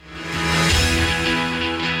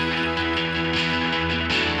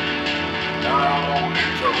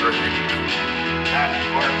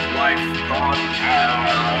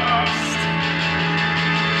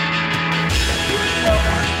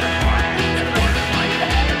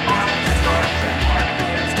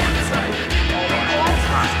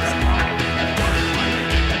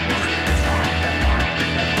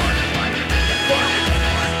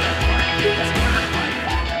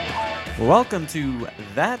Welcome to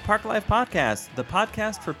That Park Life Podcast, the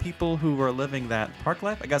podcast for people who are living that park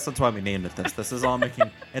life. I guess that's why we named it this. This is all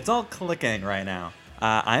it's all clicking right now.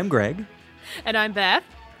 I'm Greg. And I'm Beth.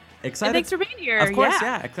 Excited. And thanks for being here. Of course,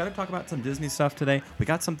 yeah. Excited to talk about some Disney stuff today. We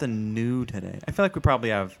got something new today. I feel like we probably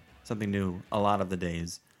have something new a lot of the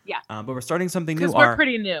days. Yeah. But we're starting something new. Because we're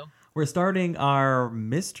pretty new. We're starting our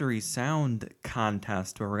mystery sound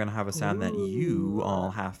contest where we're going to have a sound that you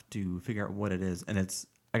all have to figure out what it is. And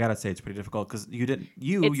I gotta say, it's pretty difficult because you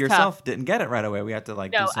yourself tough. Didn't get it right away. We had to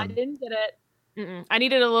do some... I didn't get it. I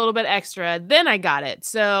needed a little bit extra. Then I got it.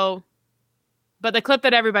 So, but the clip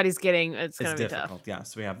that everybody's getting, it's going to be difficult. tough. Yeah,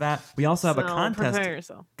 so we have that. We also have a contest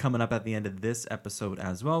yourself. coming up at the end of this episode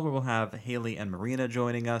as well, where we'll have Haley and Marina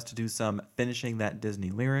joining us to do some finishing that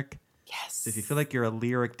Disney lyric. Yes. So if you feel like you're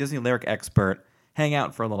a Disney lyric expert, hang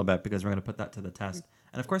out for a little bit because we're going to put that to the test.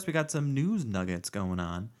 And of course, we got some news nuggets going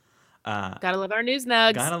on. Gotta love our news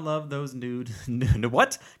nugs. Gotta love those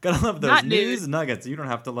what? Gotta love those news nuggets. You don't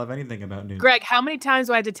have to love anything about news. Greg, how many times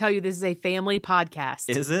do I have to tell you this is a family podcast?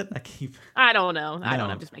 Is it? I don't know. No. I don't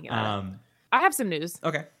know. I'm just making it up. I have some news.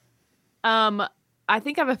 Okay. I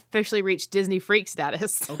think I've officially reached Disney freak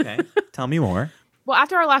status. Okay. Tell me more. Well,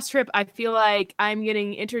 after our last trip, I feel like I'm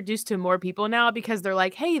getting introduced to more people now because they're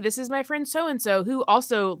like, hey, this is my friend so-and-so who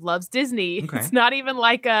also loves Disney. Okay. It's not even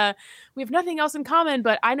like we have nothing else in common,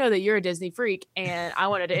 but I know that you're a Disney freak and I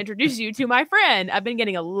wanted to introduce you to my friend. I've been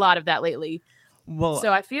getting a lot of that lately. Well,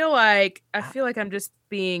 so I feel like I'm just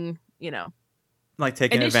being, like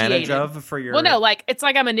taken advantage of for your... Well, no, like it's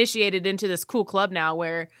like I'm initiated into this cool club now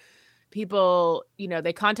where people,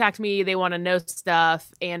 they contact me, they want to know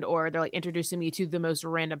stuff, and or they're like introducing me to the most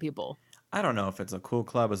random people. I don't know if it's a cool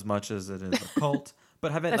club as much as it is a cult,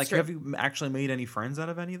 but have you actually made any friends out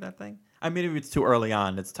of any of that thing? I mean, maybe it's too early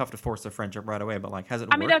on. It's tough to force a friendship right away, but has it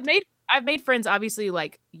worked? I mean, I've made friends, obviously,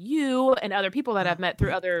 like you and other people that I've met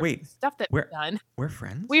through other stuff that we've done. We're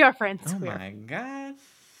friends? We are friends. Oh my God.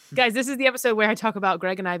 Guys, this is the episode where I talk about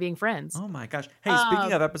Greg and I being friends. Oh my gosh. Hey,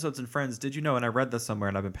 speaking of episodes and friends, did you know, and I read this somewhere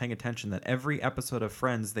and I've been paying attention, that every episode of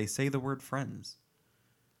Friends, they say the word friends?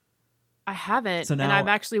 I haven't. So now, and I'm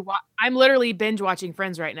actually, I'm literally binge watching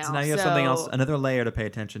Friends right now. So now you have something else, another layer to pay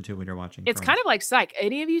attention to when you're watching It's Friends. kind of like Psych.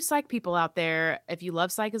 Any of you Psych people out there, if you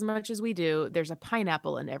love Psych as much as we do, there's a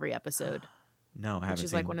pineapple in every episode. No, I haven't. Which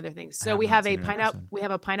is like one of their things. So we have a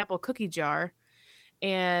pineapple cookie jar.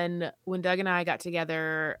 And when Doug and I got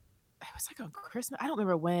together, it was like on Christmas. I don't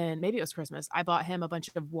remember when. Maybe it was Christmas. I bought him a bunch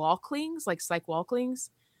of wall clings, like Psych wall clings.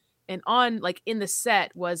 And in the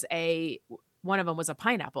set was one of them was a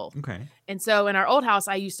pineapple. Okay. And so in our old house,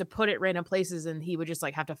 I used to put it random places and he would just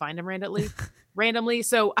have to find them randomly.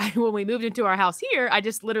 So when we moved into our house here, I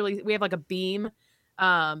just we have like a beam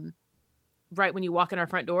right when you walk in our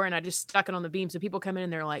front door, and I just stuck it on the beam. So people come in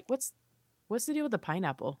and they're like, what's the deal with the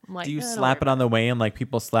pineapple? I'm like, do you slap it on the way in, like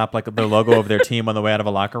people slap the logo of their team on the way out of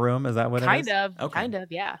a locker room? Is that what it is? Kind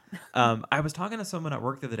of, yeah. I was talking to someone at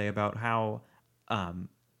work the other day about how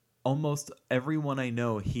almost everyone I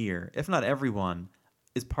know here, if not everyone,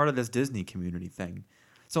 is part of this Disney community thing.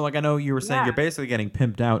 So I know you were saying you're basically getting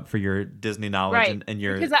pimped out for your Disney knowledge, right. and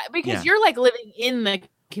your because you're living in the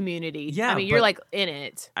community. Yeah, I mean, you're in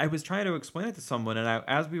it. I was trying to explain it to someone, and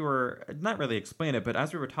as we were not really explain it, but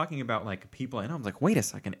as we were talking about people I know, I'm like, wait a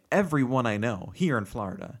second, everyone I know here in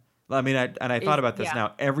Florida. I mean, I thought about this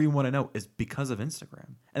now. Everyone I know is because of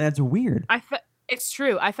Instagram, and that's weird. It's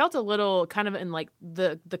true. I felt a little kind of in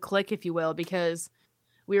the clique, if you will, because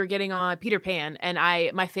we were getting on Peter Pan, and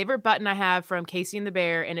my favorite button I have from Casey and the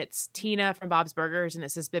Bear, and it's Tina from Bob's Burgers, and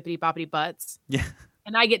it says Bippity Boppity Butts. Yeah.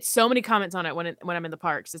 And I get so many comments on it when I'm in the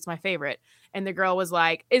parks. It's my favorite. And the girl was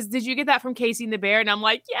like, did you get that from Casey and the Bear? And I'm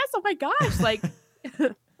like, yes. Oh my gosh.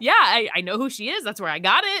 Yeah, I know who she is. That's where I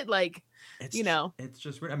got it. It's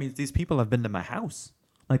just weird. I mean, these people have been to my house.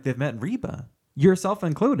 They've met Reba, yourself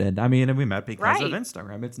included. I mean, and we met because of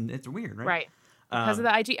Instagram. It's weird, right? Right. Because of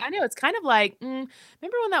the IG. I know, it's kind of like, remember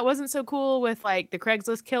when that wasn't so cool with the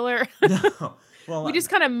Craigslist killer? No. Well, we just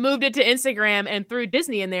kind of moved it to Instagram and threw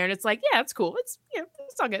Disney in there, and it's like, yeah, it's cool. It's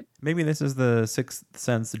all good. Maybe this is the Sixth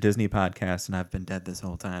Sense Disney podcast, and I've been dead this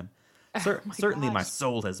whole time. Certainly, my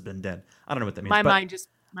soul has been dead. I don't know what that means.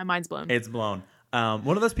 My mind's blown. It's blown.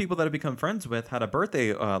 One of those people that I've become friends with had a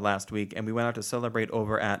birthday last week, and we went out to celebrate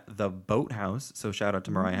over at the Boathouse. So shout out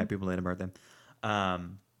to Mariah, happy belated birthday.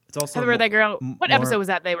 It's also Happy birthday, girl. What more. episode was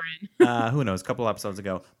that they were in? Who knows? A couple episodes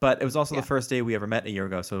ago, but it was also Yeah. the first day we ever met a year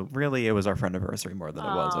ago. So really, it was our friend anniversary more than it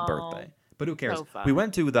was a birthday. But who cares? So fun. We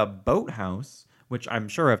went to the Boathouse, which I'm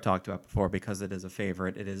sure I've talked about before because it is a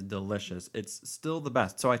favorite. It is delicious. It's still the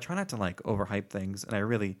best. So I try not to like overhype things, and I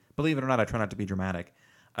really, believe it or not, I try not to be dramatic.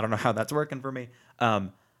 I don't know how that's working for me.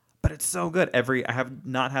 But it's so good. I have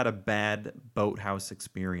not had a bad Boathouse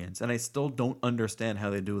experience, and I still don't understand how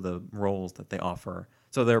they do the rolls that they offer.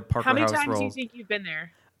 So they're Parker How many House times do you rolls. think you've been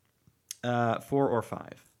there? 4 or 5.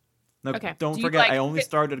 Now, Okay. don't Do you, forget, like, I only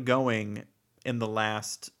started going in the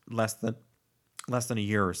last less than a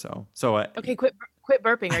year or so. So Okay, quit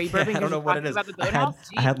burping. Are you burping I don't because know you're what it talking is. about the I Boathouse?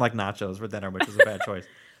 had like nachos for dinner, which is a bad choice.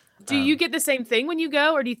 Do you get the same thing when you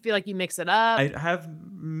go, or do you feel like you mix it up? I have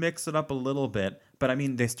mixed it up a little bit, but I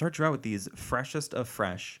mean, they start you out with these freshest of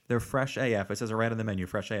fresh. They're fresh AF. It says right on the menu,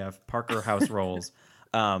 fresh AF Parker House rolls,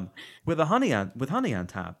 with honey on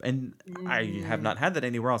top. And I have not had that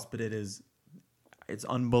anywhere else, but it's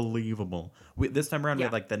unbelievable. This time around, we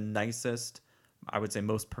had like the nicest, I would say,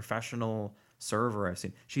 most professional server I've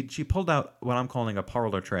seen. She pulled out what I'm calling a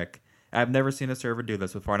parlor trick. I've never seen a server do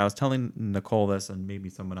this before, and I was telling Nicole this, and maybe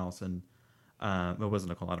someone else, and it wasn't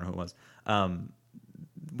Nicole. I don't know who it was.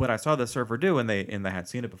 What I saw the server do, and they had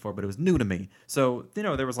seen it before, but it was new to me. So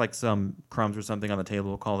there was like some crumbs or something on the table.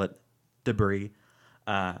 We'll call it debris.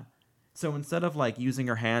 So instead of like using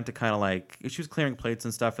her hand to kind of like, she was clearing plates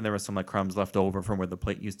and stuff, and there was some like crumbs left over from where the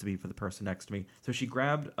plate used to be for the person next to me. So she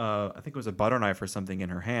grabbed, I think it was a butter knife or something in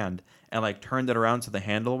her hand, and like turned it around so the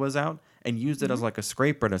handle was out, and used it as like a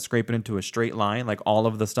scraper to scrape it into a straight line, like all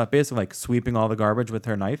of the stuff, basically like sweeping all the garbage with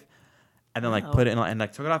her knife, and then like put it in and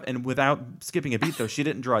like took it off. And without skipping a beat though, she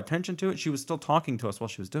didn't draw attention to it. She was still talking to us while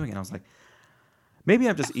she was doing it. And I was like, maybe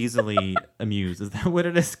I'm just easily amused. Is that what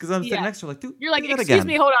it is? Because I'm sitting next to her like, dude, you're like, do that excuse again.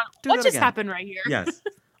 me, hold on. Do What that just again." happened right here? Yes,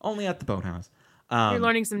 only at the Boathouse. You're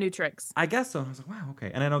learning some new tricks. I guess so. I was like, wow,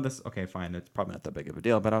 okay. And I know this, okay, fine. It's probably not that big of a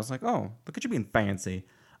deal. But I was like, oh, look at you being fancy.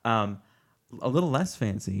 A little less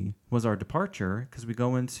fancy was our departure because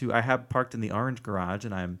I have parked in the orange garage,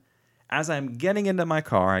 and as I'm getting into my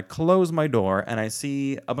car, I close my door and I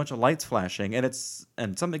see a bunch of lights flashing,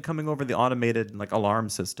 and something coming over the automated like alarm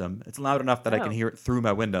system. It's loud enough that I can hear it through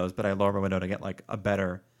my windows, but I lower my window to get like a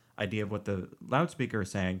better idea of what the loudspeaker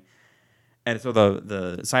is saying. And so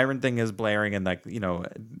the siren thing is blaring, and like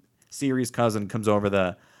Siri's cousin comes over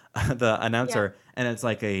the announcer, and it's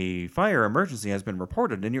like, a fire emergency has been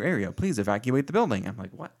reported in your area. Please evacuate the building. I'm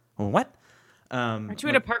like, what? What? Aren't you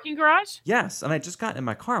in a parking garage? Yes, and I just got in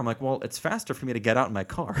my car. I'm like, well, it's faster for me to get out in my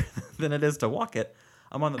car than it is to walk it.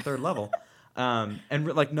 I'm on the 3rd level. And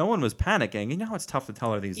like no one was panicking. You know how it's tough to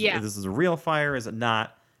tell, this is a real fire, is it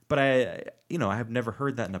not? But I have never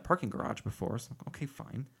heard that in a parking garage before. So okay,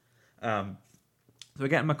 fine. So I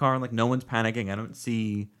get in my car and like no one's panicking. I don't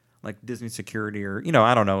see like Disney security or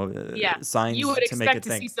I don't know signs you would to make it expect to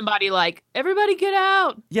think. see somebody like, everybody get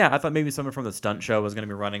out. Yeah, I thought maybe someone from the stunt show was going to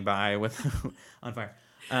be running by with on fire.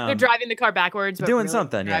 They're driving the car backwards, but doing really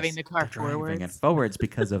something. driving Yes. the car They're driving forwards. it forwards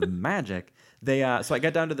because of magic. So I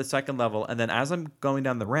get down to the 2nd level, and then as I'm going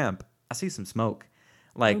down the ramp, I see some smoke,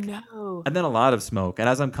 like, no. and then a lot of smoke. And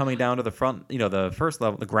as I'm coming down to the front, the first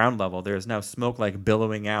level, the ground level, there's now smoke like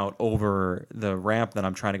billowing out over the ramp that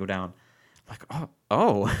I'm trying to go down. I'm like,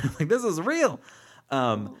 oh, like this is real. So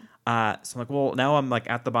I'm like, well, now I'm like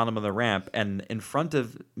at the bottom of the ramp, and in front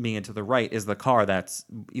of me and to the right is the car that's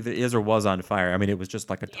either is or was on fire. I mean, it was just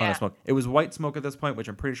like a ton of smoke. It was white smoke at this point, which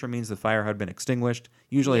I'm pretty sure means the fire had been extinguished.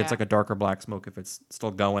 Usually it's like a darker black smoke if it's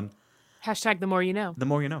still going. Hashtag the more you know. The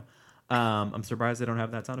more you know. I'm surprised they don't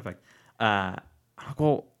have that sound effect.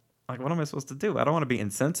 Well, like, what am I supposed to do? I don't want to be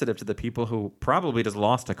insensitive to the people who probably just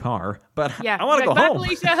lost a car, but I want to go home.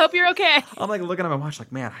 Felicia, hope you're okay. I'm like looking at my watch, like,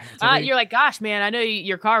 man. You're like, gosh, man, I know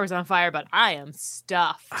your car was on fire, but I am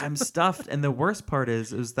stuffed. I'm stuffed, and the worst part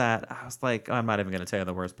is that I was like, I'm not even going to tell you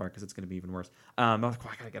the worst part because it's going to be even worse. I was like,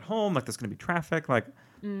 well, I got to get home. Like, there's going to be traffic. Like,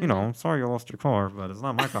 sorry you lost your car, but it's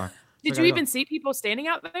not my car. Did you even see people standing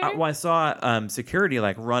out there? Well, I saw security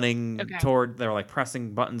like running toward. They were like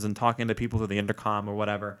pressing buttons and talking to people through the intercom or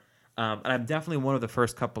whatever. And I'm definitely one of the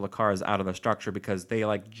first couple of cars out of the structure because they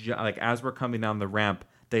like as we're coming down the ramp,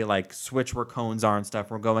 they like switch where cones are and stuff.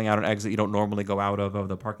 We're going out an exit you don't normally go out of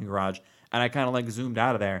the parking garage, and I kind of like zoomed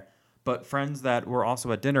out of there. But friends that were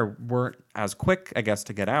also at dinner weren't as quick, I guess,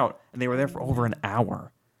 to get out, and they were there for over an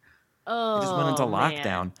hour. Oh, it just went into lockdown.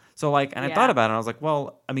 Man. So like, and I thought about it, and I was like,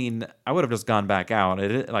 well, I mean, I would have just gone back out.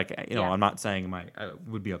 I'm not saying I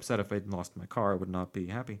would be upset if I'd lost my car. I would not be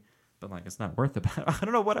happy. But like, it's not worth it. I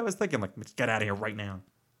don't know what I was thinking. Like, let's get out of here right now.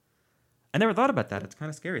 I never thought about that. It's kind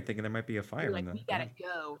of scary thinking there might be a fire You're like, in the we gotta garage.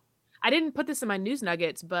 go. I didn't put this in my news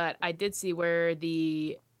nuggets, but I did see where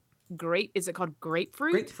is it called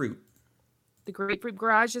Grapefruit? Grapefruit. The Grapefruit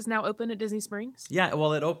Garage is now open at Disney Springs. Yeah,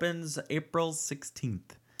 well, it opens April 16th.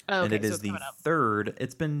 Oh, And okay, it so is it's the coming up. third.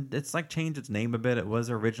 It's like changed its name a bit. It was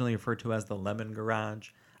originally referred to as the Lemon Garage.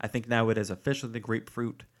 I think now it is officially the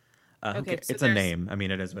Grapefruit. Okay, so It's a name. I mean,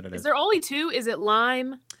 it is what it Is is. there only two? Is it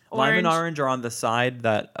lime, Lime and orange? orange are on the side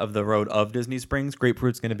of the road of Disney Springs.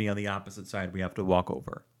 Grapefruit's going to be on the opposite side. We have to walk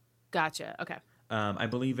over. Gotcha. Okay. I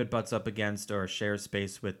believe it butts up against or shares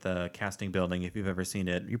space with the casting building. If you've ever seen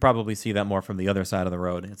it, you probably see that more from the other side of the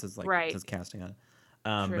road. It says Right. it says casting on it.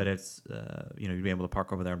 True. But it's you'd be able to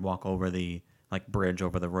park over there and walk over the bridge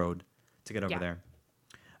over the road to get over Yeah. there.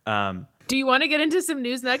 Do you want to get into some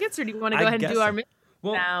news nuggets, or do you want to go I ahead and guess do our so. mystery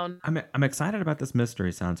Well, sound? I'm excited about this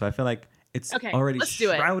mystery sound, so I feel like it's Okay, already let's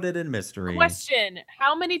do it. shrouded in mystery. Question: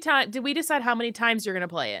 How many times did we decide how many times you're gonna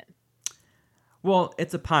play it? Well,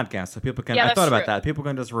 it's a podcast, so people can. Yeah, I that's thought about true. that. People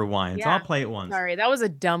can just rewind. So Yeah. I'll play it once. Sorry, that was a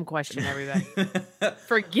dumb question, everybody.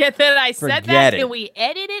 Forget that I said Forget that. it. Can we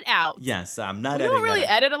edit it out? Yes, I'm not We editing don't really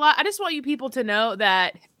that. edit a lot. I just want you people to know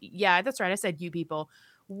that. Yeah, that's right. I said you people.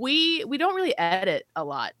 We don't really edit a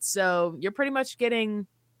lot, so you're pretty much getting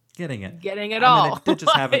Getting it. it I all. mean, it did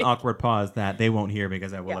just have an Like, awkward pause that they won't hear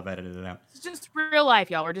because I will Yeah. have edited it out. It's just real life,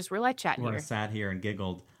 y'all. We're just real life chatting Where I here. sat here and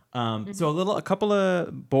giggled. Mm-hmm. So a couple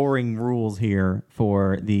of boring rules here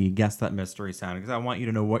for the Guess That Mystery Sound because I want you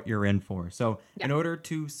to know what you're in for. So in Yeah. order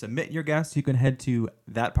to submit your guess, you can head to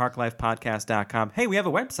thatparklifepodcast.com. Hey, we have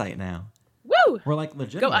a website now. Woo! We're like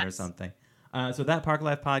legitimate or us. something. So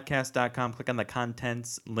thatparklifepodcast.com, click on the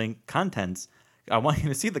contents link. Contents. I want you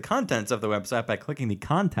to see the contents of the website by clicking the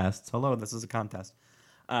contests. Hello, this is a contest.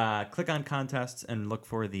 Click on contests and look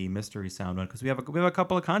for the mystery sound one because we have a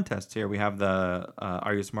couple of contests here. We have the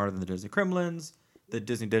Are You Smarter Than the Disney Kremlins, the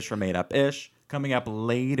Disney Dish for Made Up Ish. Coming up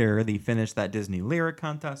later, the Finish That Disney Lyric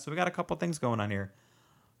contest. So we got a couple things going on here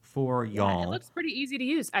for Yeah, y'all. it looks pretty easy to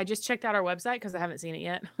use. I just checked out our website because I haven't seen it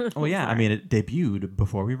yet. Oh yeah, I Sorry. mean it debuted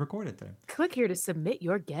before we recorded today. Click here to submit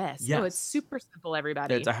your guess. Oh, it's Yes. super simple,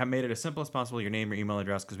 everybody. I have made it as simple as possible. Your name, your email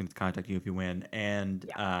address, because we need to contact you if you win, and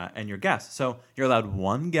your guess. So you're allowed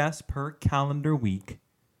one guess per calendar week.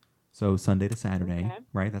 So Sunday to Saturday, Okay.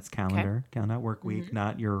 right? That's calendar, not work week,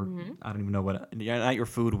 not your I don't even know not your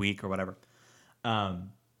food week or whatever.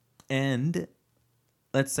 And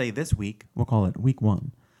let's say this week we'll call it week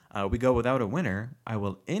 1. We go without a winner. I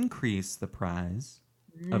will increase the prize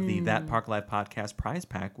of the That Park Life podcast prize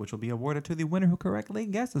pack, which will be awarded to the winner who correctly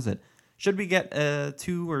guesses it. Should we get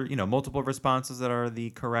 2 or multiple responses that are the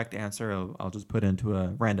correct answer, I'll just put into a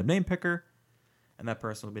random name picker, and that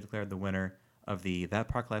person will be declared the winner of the That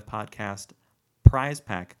Park Life podcast prize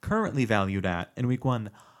pack, currently valued at in week 1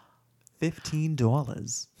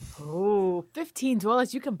 $15. Oh,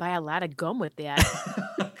 $15. You can buy a lot of gum with that.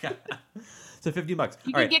 Okay. So $50. You All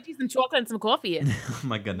can right. get you some chocolate and some coffee. Oh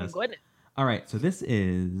my Oh, goodness. goodness. All right, so this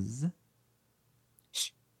is.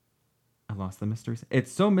 Shh. I lost the mystery.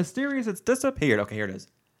 It's so mysterious, it's disappeared. Okay, here it is.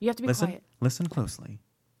 You have to be quiet. Listen closely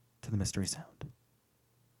to the mystery sound.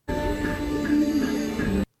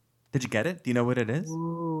 Did you get it? Do you know what it is?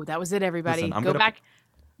 Ooh, that was it, everybody. Listen, I'm Go gonna- back.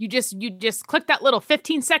 You just click that little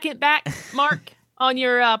 15-second back mark on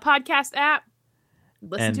your podcast app.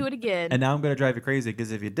 Listen to it again. And now I'm going to drive you crazy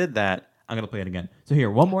because if you did that, I'm going to play it again. So here,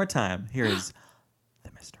 one more time. Here is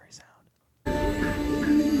the mystery sound.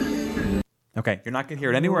 Okay, you're not going to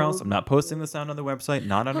hear it anywhere else. I'm not posting the sound on the website,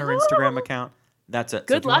 not on our Instagram account. That's it. So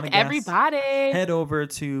Good if you luck, wanna guess, everybody. Head over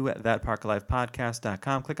to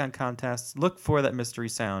thatparklifepodcast.com, click on contests, look for that mystery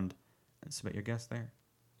sound, and submit your guess there.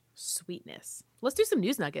 Sweetness. Let's do some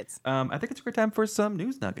news nuggets. I think it's a great time for some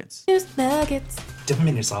news nuggets. News nuggets. Dip them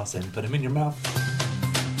in your sauce and put them in your mouth.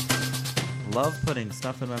 Love putting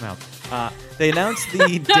stuff in my mouth. They announced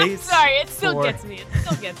the dates. Sorry, it still for- gets me. It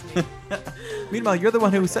still gets me. Meanwhile, you're the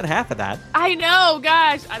one who said half of that. I know,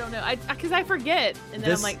 gosh. I don't know. Because I forget. And then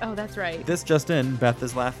This- I'm like, oh, that's right. This just in, Beth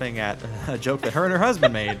is laughing at a joke that her and her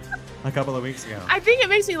husband made a couple of weeks ago. I think it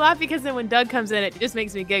makes me laugh because then when Doug comes in, it just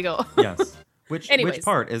makes me giggle. Yes. Which Anyways.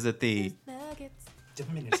 part? Is it the... Dip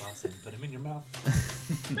them in your sauce and put them in your mouth.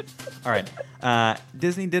 All right.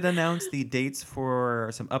 Disney did announce the dates for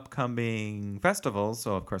some upcoming festivals.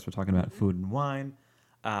 So, of course, we're talking about Food and Wine.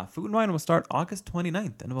 Food and Wine will start August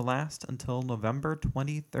 29th and will last until November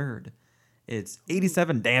 23rd. It's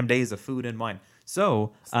 87 damn days of food and wine.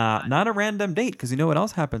 So, not a random date, because you know what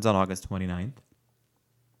else happens on August 29th?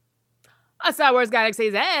 A Star Wars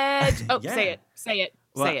Galaxy's Edge. Oh, Yeah. say it. Say it.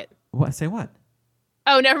 What? Say it. What? Say what?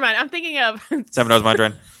 Oh, never mind. I'm thinking of 7 Hours My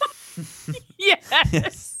Train. yes.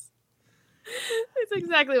 Yes. It's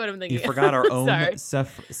exactly what I'm You thinking. forgot our own Sorry.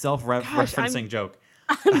 self-referencing joke.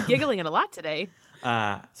 I'm giggling it a lot today.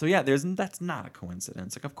 So yeah, that's not a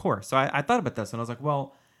coincidence. Like, of course. So I thought about this and I was like,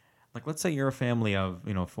 well, like, let's say you're a family of,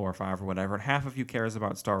 4 or 5 or whatever, and half of you cares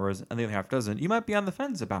about Star Wars and the other half doesn't. You might be on the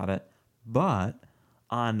fence about it, but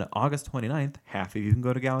on August 29th, half of you can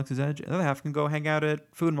go to Galaxy's Edge, and the other half can go hang out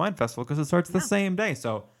at Food and Wine Festival because it starts the same day.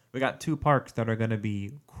 So we got 2 parks that are going to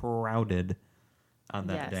be crowded on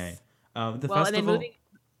that day. The festival. And then moving.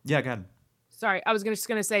 Yeah, go ahead. Sorry, I was just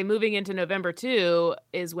going to say moving into November too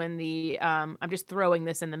is when the I'm just throwing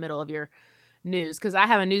this in the middle of your news because I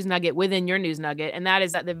have a news nugget within your news nugget, and that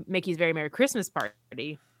is that the Mickey's Very Merry Christmas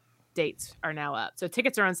Party dates are now up. So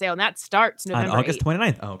tickets are on sale, and that starts November on August 8th.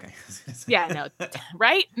 29th. Oh, okay. Yeah, no,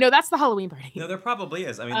 right? No, that's the Halloween party. No, there probably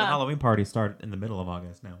is. I mean, the Halloween parties start in the middle of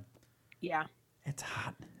August now. Yeah. It's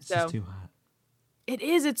hot. It's just too hot. It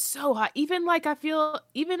is. It's so hot. Even like I feel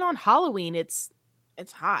even on Halloween, it's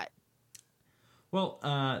hot. Well,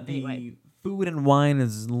 the Anyway. food and wine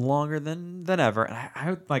is longer than ever. And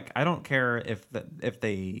I don't care if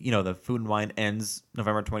the food and wine ends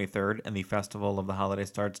November 23rd and the festival of the holiday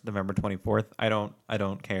starts November 24th. I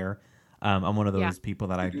don't care. I'm one of those people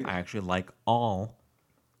that I actually like all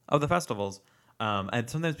of the festivals. And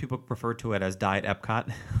sometimes people refer to it as Diet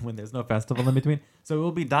Epcot when there's no festival in between. So it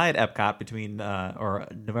will be Diet Epcot between or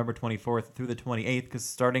November 24th through the 28th, because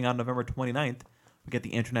starting on November 29th, we get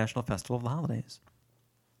the International Festival of the Holidays.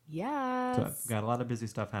 Yes. So I've got a lot of busy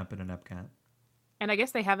stuff happening in Epcot. And I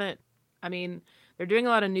guess they haven't. I mean, they're doing a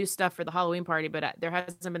lot of new stuff for the Halloween party, but there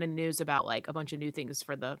hasn't been any news about like a bunch of new things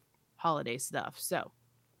for the holiday stuff. So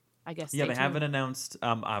I guess Yeah, they haven't announced.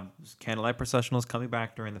 Candlelight Processional is coming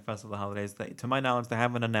back during the Festival of the Holidays. To my knowledge, they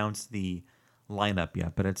haven't announced the lineup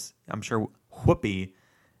yet, but I'm sure Whoopi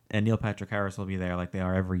and Neil Patrick Harris will be there like they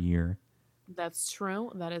are every year. That's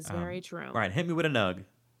true. That is very true. All right, hit me with a nug.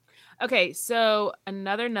 Okay, so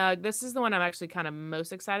another nug. This is the one I'm actually kind of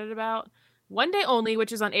most excited about. One day only,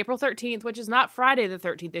 which is on April 13th, which is not Friday the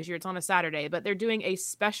 13th this year. It's on a Saturday, but they're doing a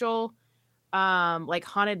special like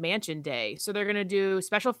Haunted Mansion day. So they're going to do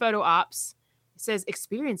special photo ops. It says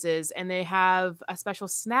experiences, and they have a special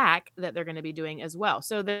snack that they're going to be doing as well.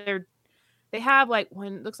 So they have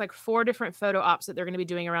looks like 4 different photo ops that they're going to be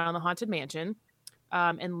doing around the Haunted Mansion.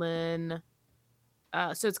 And then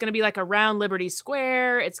so it's going to be like around Liberty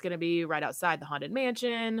Square. It's going to be right outside the Haunted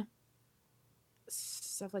Mansion.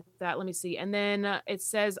 Stuff like that. Let me see. And then it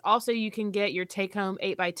says also you can get your take-home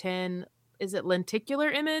 8x10. Is it lenticular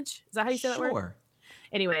image? Is that how you say that word? Sure.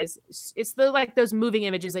 Anyways, it's those moving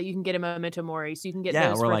images that you can get in Memento Mori. So you can get those.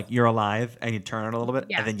 Yeah, where like you're alive and you turn it a little bit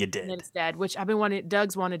and then you did. And then it's dead, which I've been wanting.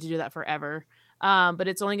 Doug's wanted to do that forever. But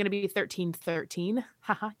it's only going to be $13.13.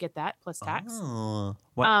 Haha, get that plus tax. Oh,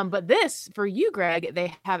 what? But this for you, Greg,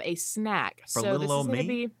 they have a snack. For so little old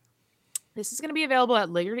me? This is going to be available at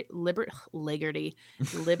Liberty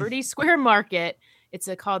Square Market. It's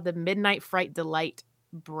called the Midnight Fright Delight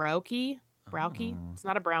Browkie. Oh. It's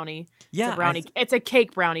not a brownie. Yeah, it's a brownie. It's a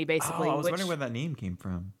cake brownie, basically. I was wondering where that name came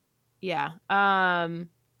from. Yeah.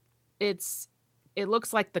 It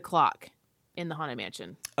looks like the clock in the Haunted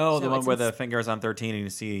Mansion. Oh, So the one it's where the finger is on 13 and you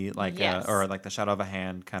see Yes. or like the shadow of a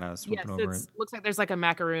hand kind of swooping over it. Looks like there's like a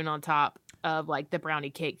macaroon on top of like the brownie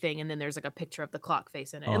cake thing, and then there's like a picture of the clock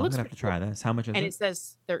face in it. Oh, It I'm looks gonna have to pretty try cool. this. How much is And it? it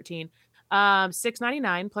says 13.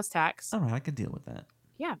 $6.99 plus tax. All right, I can deal with that.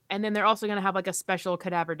 Yeah. And then they're also gonna have like a special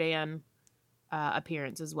Cadaver Dan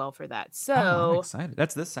appearance as well for that. So I'm excited.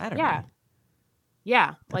 That's this Saturday.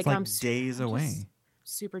 yeah. That's I'm days I'm away. just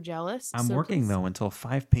super jealous. I'm So working please- though until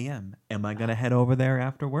 5 p.m. Am I gonna head over there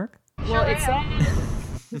after work? Well, it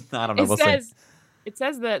I don't know. We'll see. It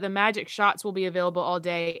says the magic shots will be available all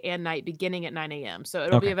day and night beginning at 9 a.m. So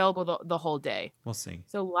it'll be Okay. available the whole day. We'll see.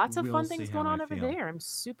 So lots of We'll fun see things how going I on over feel. there. I'm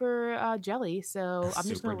super jelly. So I'm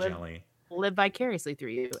just Super going to jelly. live vicariously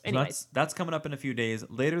through you. So Anyways, that's coming up in a few days.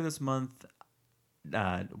 Later this month,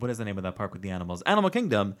 what is the name of that park with the animals? Animal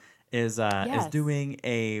Kingdom is Yes. doing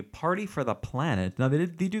a party for the planet. Now they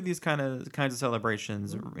do these kinds of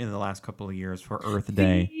celebrations in the last couple of years for Earth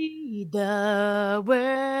Day. Feed the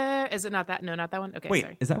world. Is it not that? No, not that one. Okay, Wait,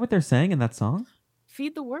 sorry. is that what they're saying in that song?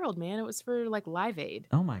 Feed the world, man. It was for like Live Aid.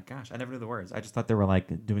 Oh my gosh, I never knew the words. I just thought they were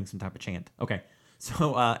like doing some type of chant. Okay.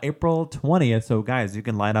 So April 20th. So guys, you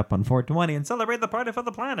can line up on 420 and celebrate the party for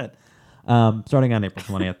the planet. Starting on April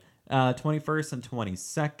 20th. 21st and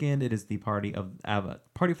 22nd, it is the party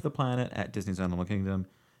for the planet at Disney's Animal Kingdom.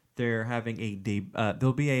 They're having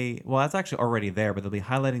there'll be that's actually already there, but they'll be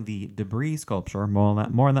highlighting the debris sculpture. More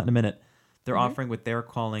on that in a minute. They're offering what they're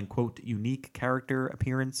calling, quote, unique character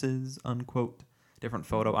appearances, unquote. different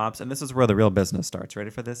photo ops. And this is where the real business starts. Ready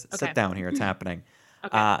for this? Okay. Sit down here. It's happening.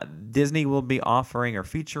 Okay. Disney will be offering or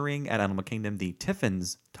featuring at Animal Kingdom the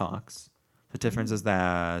Tiffin's Talks. So Tiffin's is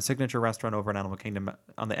the signature restaurant over at Animal Kingdom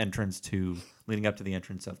on the leading up to the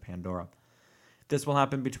entrance of Pandora. This will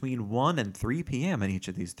happen between 1 and 3 p.m. on each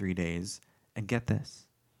of these 3 days. And get this.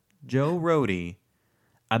 Joe Rohde,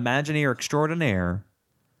 Imagineer extraordinaire,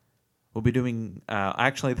 will be doing,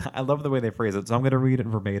 actually, I love the way they phrase it, so I'm going to read it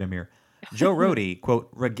verbatim here. Joe Rohde,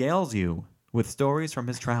 quote, regales you with stories from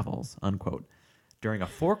his travels, unquote, during a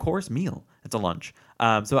 4-course meal. It's a lunch.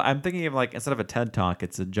 So I'm thinking of, like, instead of a TED Talk,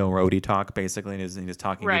 it's a Joe Rohde talk, basically, and he's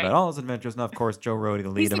talking Right. about all his adventures. And, of course, Joe Rohde, the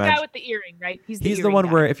lead. He's the guy with the earring, right? He's the the earring one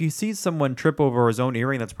guy. where if you see someone trip over his own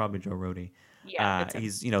earring, that's probably Joe Rohde. Yeah, that's him.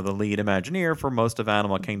 He's the lead Imagineer for most of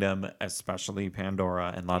Animal Kingdom, especially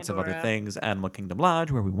Pandora and lots of other Pandora. things. Animal Kingdom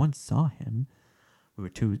Lodge, where we once saw him, we were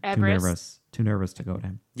too Everest. nervous to go to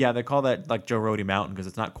him. Yeah, they call that like Joe Rohde Mountain because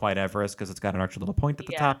it's not quite Everest because it's got an extra little point at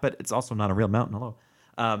the Yeah. top, but it's also not a real mountain.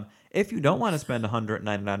 Hello. If you don't want to spend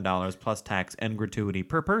 $199 plus tax and gratuity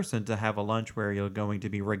per person to have a lunch where you're going to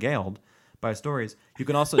be regaled by stories, you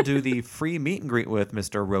can also do the free meet and greet with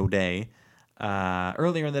Mr. Rohde.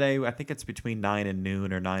 Earlier in the day, I think it's between 9 and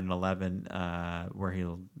noon or 9 and 11, where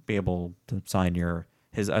he'll be able to sign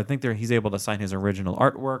he's able to sign his original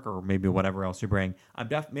artwork or maybe whatever else you bring.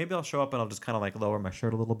 Maybe I'll show up and I'll just kind of like lower my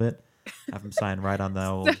shirt a little bit, have him sign right on the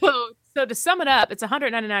old. So to sum it up, it's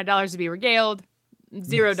 $199 to be regaled,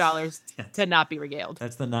 $0 to not be regaled.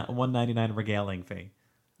 That's the $199 regaling fee.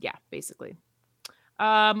 Yeah, basically.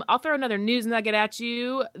 I'll throw another news nugget at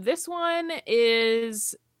you. This one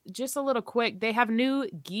is just a little quick. They have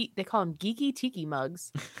they call them geeky tiki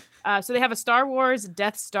mugs. So they have a Star Wars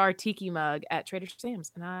Death Star tiki mug at Trader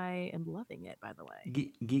Sam's, and I am loving it, by the way.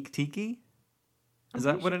 Geek Tiki? Is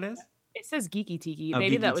I'm that what pretty it is? It says geeky tiki. Oh,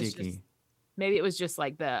 Maybe Geeky that was Tiki. maybe it was just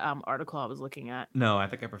like the article I was looking at. No, I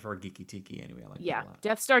think I prefer Geeky Tiki anyway. I like Yeah, that a lot.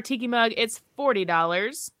 Death Star tiki mug. It's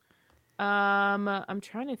 $40. I'm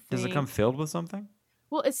trying to think. Does it come filled with something?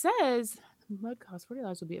 Well, it says mug cost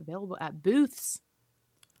 $40 will be available at booths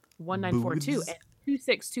 1942 Booths? and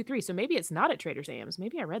 2623. So maybe it's not at Trader Sam's.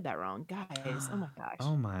 Maybe I read that wrong, guys. Oh my gosh.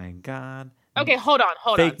 Oh my God. Okay, hold on.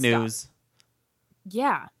 Fake Stop. news.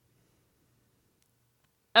 Yeah.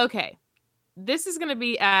 Okay. This is going to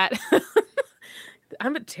be at.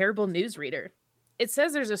 I'm a terrible news reader. It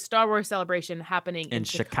says there's a Star Wars celebration happening In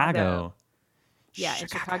Chicago. Yeah, in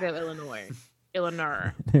Chicago, Illinois.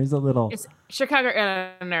 There's a little. It's Chicago,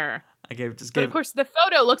 Illinois. But of course, the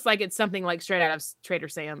photo looks like it's something like straight out of Trader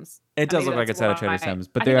Sam's. It does Maybe look like that's it's out of Trader why- Sam's,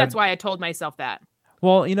 I but think that's why I told myself that.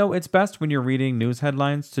 Well, it's best when you're reading news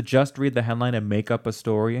headlines to just read the headline and make up a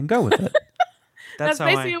story and go with it. That's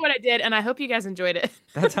basically what I did, and I hope you guys enjoyed it.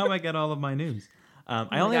 That's how I get all of my news.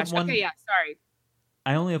 I only have one. Okay, yeah, sorry.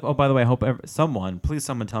 I only have. Oh, by the way, I hope please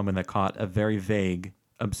someone tell me that caught a very vague,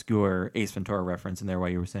 obscure Ace Ventura reference in there while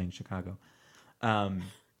you were saying Chicago.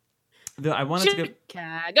 I wanted to go.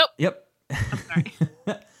 Chicago. Yep. I'm sorry.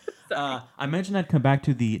 I mentioned I'd come back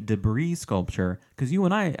to the debris sculpture because you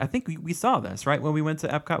and I think we saw this, right? When we went to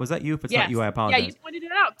Epcot. Was that you? If it's not you, I apologize. Yeah, you pointed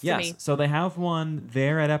it out to me. Yes. So they have one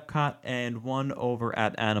there at Epcot and one over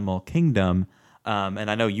at Animal Kingdom. And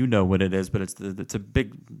I know you know what it is, but it's a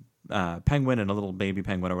big penguin and a little baby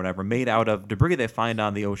penguin or whatever made out of debris they find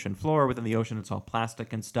on the ocean floor. Within the ocean, it's all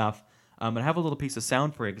plastic and stuff. And I have a little piece of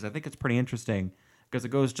sound for you because I think it's pretty interesting because it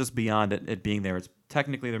goes just beyond it being there. It's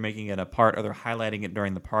technically they're making it a part, or they're highlighting it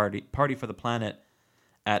during the party for the planet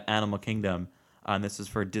at Animal Kingdom. And this is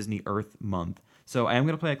for Disney Earth Month. So I am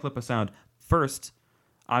going to play a clip of sound. First,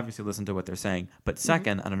 obviously listen to what they're saying. But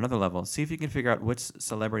second, on another level, see if you can figure out which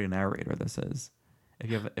celebrity narrator this is.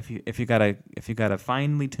 If you got a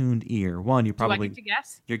finely tuned ear, one you probably Do I get to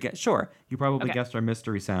guess? You probably Okay. guessed our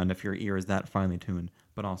mystery sound if your ear is that finely tuned.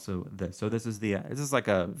 But also this. So this is like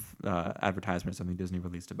a advertisement or something Disney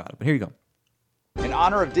released about it. But here you go. In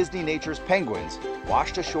honor of Disney Nature's penguins,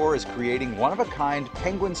 Washed Ashore is creating one-of-a-kind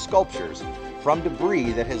penguin sculptures from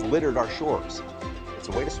debris that has littered our shores. It's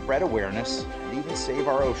a way to spread awareness and even save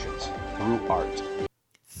our oceans through art.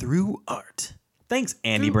 Through art. Thanks,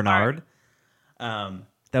 Andy Through Bernard.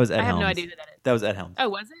 That was Ed I have Helms. no idea who that is. That was Ed Helms. Oh,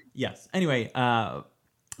 was it? Yes. Anyway,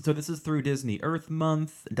 so this is through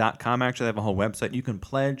DisneyEarthMonth.com. Actually, they have a whole website. You can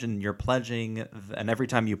pledge, and you're pledging, and every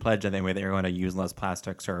time you pledge anyway, that you're going to use less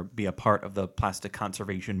plastics or be a part of the plastic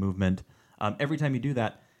conservation movement. Every time you do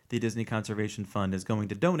that, the Disney Conservation Fund is going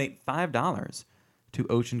to donate $5 to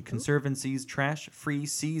Ocean Conservancy's Trash Free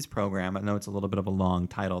Seas program. I know it's a little bit of a long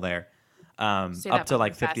title there. Up to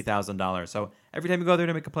like $50,000. So every time you go there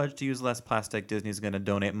to make a pledge to use less plastic, Disney's going to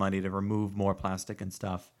donate money to remove more plastic and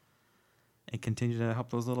stuff. and continue to help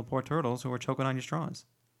those little poor turtles who are choking on your straws.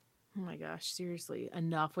 Oh my gosh, seriously.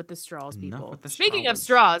 Enough with the straws, Enough people. with the Speaking of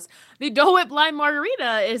straws. straws, the Dole Whip Lime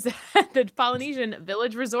Margarita is at the Polynesian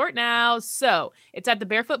Village Resort now. So it's at the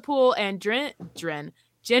Barefoot Pool and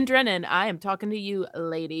Jen Drennan, I am talking to you,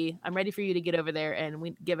 lady. I'm ready for you to get over there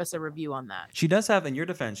and give us a review on that. She does have, in your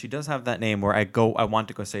defense, she does have that name where I want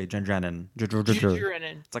to go say Jen Drennan. It's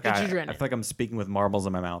like I feel like I'm speaking with marbles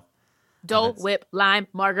in my mouth. Dole Whip Lime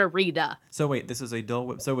Margarita. So wait, this is a Dole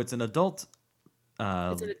Whip. So it's an adult.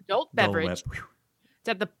 It's an adult Dole beverage. Whip. It's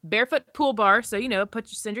at the Barefoot Pool Bar. So,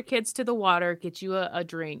 send your kids to the water, get you a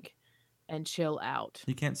drink, and chill out.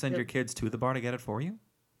 You can't send your kids to the bar to get it for you?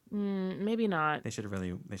 Maybe not. They should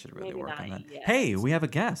really Maybe work not on that. yet. Hey, we have a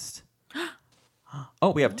guest.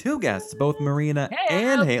 Oh, we have two guests. Both Marina Hey,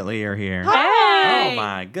 and Haley are here. Hey! Oh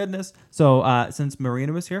my goodness. So since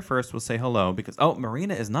Marina was here first, we'll say hello because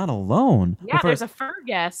Marina is not alone. Yeah, there's a fur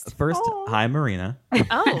guest. First, hi Marina.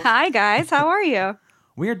 Oh, Hi, guys. How are you?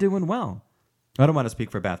 We are doing well. I don't want to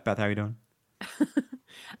speak for Beth. Beth, how are you doing?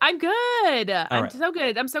 I'm good. I'm right. so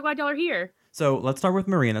good. I'm so glad y'all are here. So let's start with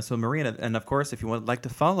Marina. So Marina, and of course, if you would like to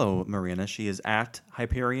follow Marina, she is at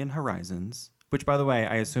Hyperion Horizons, which, by the way,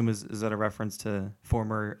 I assume is that a reference to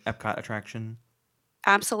former Epcot attraction?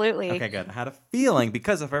 Absolutely. Okay, good. I had a feeling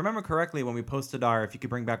because if I remember correctly, when we posted our "If you could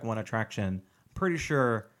bring back one attraction," I'm pretty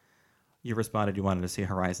sure you responded you wanted to see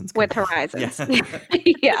Horizons. With Horizons. Yeah.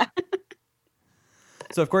 Yeah.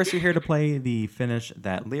 So of course you're here to play the finish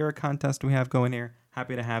that lyric contest we have going here.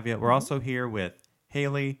 Happy to have you. We're also here with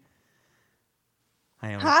Haley.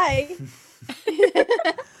 Hi.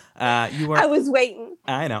 You are. I was waiting.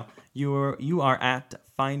 I know. You are at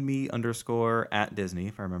findme_@Disney,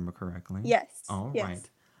 if I remember correctly. Yes. All yes.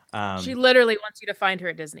 right. She literally wants you to find her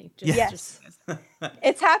at Disney. Yes.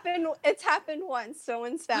 It's happened once.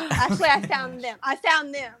 Someone's found. Actually, I found them.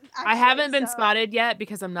 I haven't been spotted yet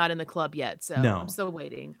because I'm not in the club yet. So No. I'm still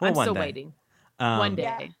waiting. Well, I'm one still day. waiting. Um, One day.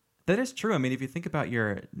 Yeah. That is true. I mean, if you think about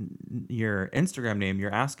your Instagram name,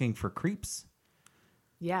 you're asking for creeps.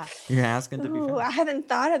 Yeah. You're asking to be Ooh, found. I haven't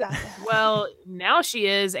thought about that. Well, now she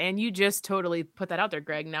is, and you just totally put that out there,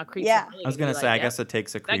 Greg. Now creeps. Yeah. I was gonna say, I guess it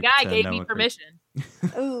takes a creep. that guy to gave know me a creep. permission.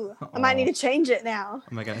 Ooh, I might need to change it now.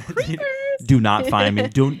 Oh my god! Do not find me.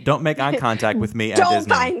 Don't make eye contact with me at Don't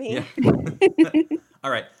Disney. find me. Yeah.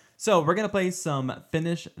 All right. So we're gonna play some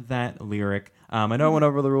Finish That Lyric. I know I went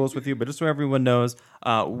over the rules with you, but just so everyone knows,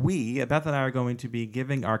 Beth and I are going to be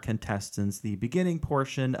giving our contestants the beginning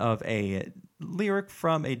portion of a lyric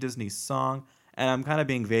from a Disney song. And I'm kind of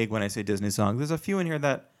being vague when I say Disney song. There's a few in here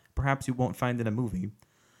that perhaps you won't find in a movie.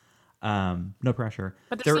 No pressure.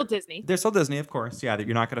 But they're still Disney. They're still Disney, of course. Yeah,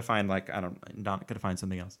 you're not going to find not going to find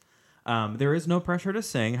something else. There is no pressure to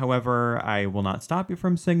sing. However, I will not stop you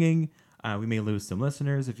from singing. We may lose some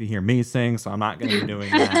listeners if you hear me sing, so I'm not going to be doing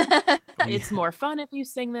that. It's more fun if you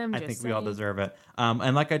sing them. I think we all deserve it.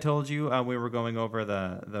 And like I told you, we were going over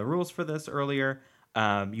the rules for this earlier.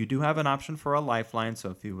 You do have an option for a lifeline,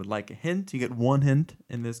 so if you would like a hint, you get one hint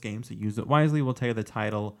in this game, so use it wisely. We'll tell you the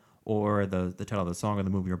title or the title of the song or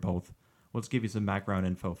the movie or both. We'll just give you some background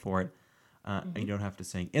info for it. And you don't have to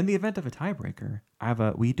sing. In the event of a tiebreaker, in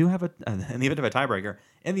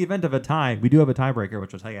the event of a tie, we do have a tiebreaker,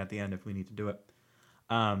 which we'll tell you at the end if we need to do it.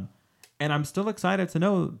 And I'm still excited to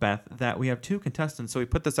know, Beth, that we have two contestants. So we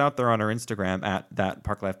put this out there on our Instagram at That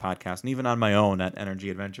Park Life Podcast, and even on my own at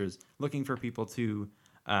Energy Adventures, looking for people to,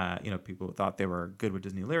 people who thought they were good with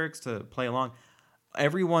Disney lyrics to play along.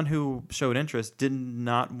 Everyone who showed interest did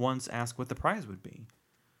not once ask what the prize would be.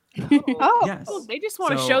 Oh, Yes. Oh, they just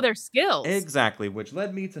want to So- show their skills. Exactly, which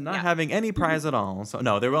led me to not having any prize at all. So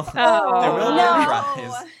no, there will be Oh, a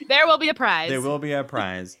prize. There will be a prize. There will be a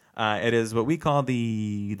prize. It is what we call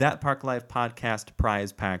the That Park Life Podcast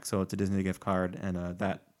prize pack. So it's a Disney gift card and a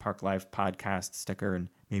That Park Life Podcast sticker and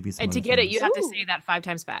maybe some. And to other get it, things. you have to Ooh. say that 5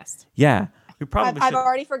 times fast. Yeah, we probably I've should.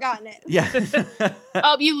 already forgotten it. Yeah.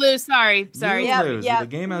 Oh, you lose. Sorry. You Yep, lose. yep. The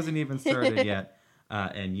game hasn't even started yet,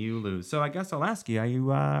 and you lose. So I guess I'll ask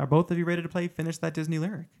you: are both of you ready to play? Finish that Disney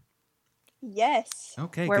lyric. Yes.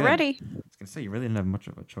 Okay, We're good. ready. I was gonna say you really didn't have much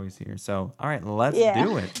of a choice here. So all right, let's Yeah.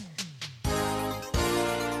 do it.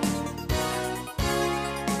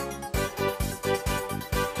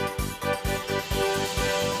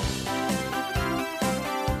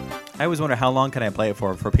 I always wonder how long can I play it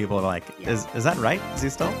for people to like, is that right? Is he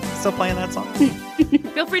still playing that song?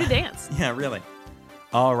 Feel free to dance. Yeah, really.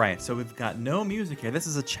 All right, so we've got no music here. This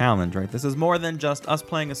is a challenge, right? This is more than just us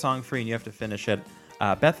playing a song free and you have to finish it.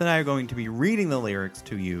 Beth and I are going to be reading the lyrics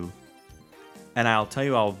to you, and I'll tell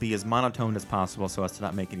you I'll be as monotone as possible so as to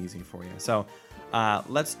not make it easy for you. So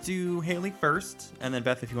let's do Haley first, and then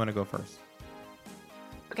Beth, if you want to go first.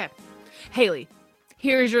 Okay. Haley,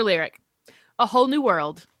 here's your lyric. A whole new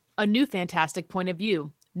world, a new fantastic point of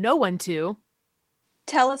view. No one to.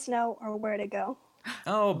 Tell us no or where to go.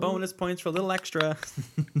 Oh, bonus points for a little extra.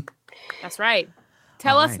 That's right.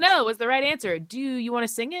 Tell All us right. no was the right answer. Do you want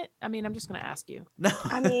to sing it? I mean, I'm just going to ask you. No.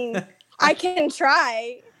 I mean, I can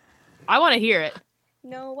try. I want to hear it.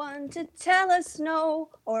 No one to tell us no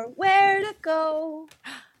or where to go.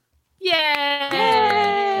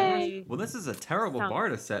 Yay! Well, this is a terrible Sounds bar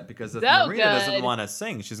to set because if so Marina doesn't good. want to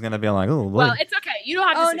sing, she's going to be like, oh, boy. Well, it's okay. You don't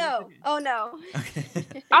have to Oh sing it. no. Oh no.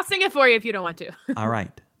 Okay. I'll sing it for you if you don't want to. All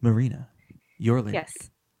right. Marina, your lyric. Yes.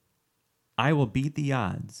 I will beat the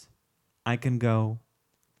odds. I can go.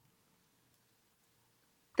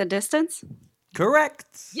 The distance? Correct.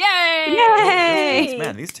 Yay! Yay!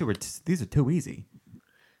 Man, these are too easy.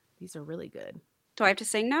 These are really good. Do I have to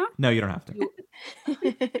sing now? No, you don't have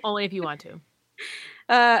to. Only if you want to.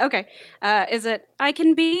 Okay. Is it I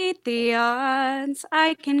can beat the odds,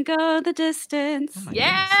 I can go the distance? Oh my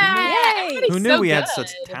Yeah! Yay! Everybody's Who knew so we had good.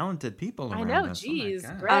 such talented people I around know, us? Oh my jeez.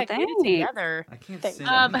 God. Greg, get it thanks. together. I can't Thanks. sing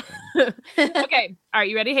Um, anything. Okay. All right.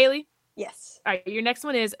 You ready, Haley? Yes. All right. Your next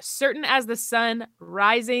one is certain as the sun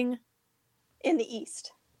rising. In the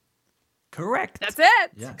east. Correct. That's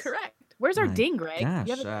it. Yes. Correct. Where's our My ding, Greg? Gosh,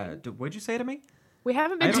 You haven't- what'd you say to me? we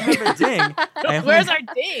haven't I been. don't have a ding. I only- Where's our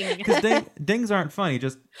ding? Because dings aren't funny.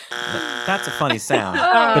 Just that's a funny sound. Oh,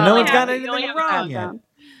 but no we one's got haven't- we only anything have a wrong yet. countdown.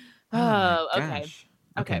 Oh, my okay. gosh.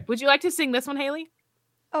 Okay. Would you like to sing this one, Haley?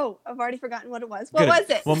 Oh, I've already forgotten what it was. What Good. was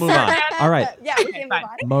it? We'll move on. All right. Yeah, we Okay, can fine.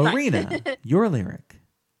 move on. Marina, your lyric.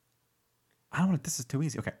 I don't want. This is too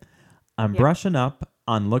easy. Okay. I'm Yeah. brushing up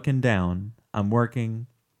on looking down. I'm working.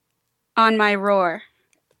 On my roar.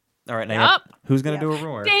 All right. Now Yup. who's gonna do a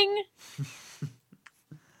roar? Ding.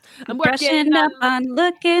 I'm Brushing up on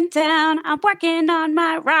looking down, I'm working on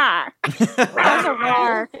my roar. That was a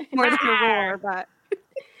roar. More than a roar, but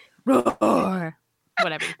roar.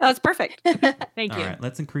 Whatever. that was perfect. Thank All you. right.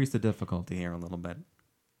 Let's increase the difficulty here a little bit.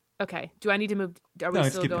 Okay. Do I need to move? Are we No,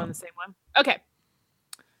 let's still keep going going. the same one? Okay.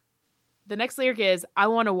 The next lyric is I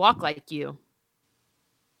want to walk like you.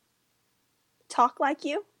 Talk like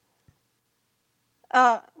you.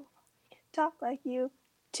 Talk like you.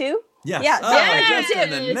 Two? Yes. Yeah, Oh, yes. just in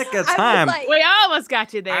the nick of I was time. like- We almost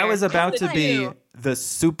got you there. I was about to Look at be you. the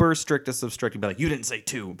super strictest of strict and be like, you didn't say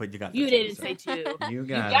two, but you got. You the didn't two, say so two. You You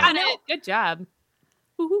got, got it. it. Good job.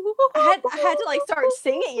 I had to like start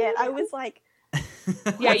singing it. I was like,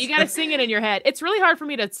 Yeah, you got to sing it in your head. It's really hard for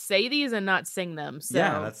me to say these and not sing them. So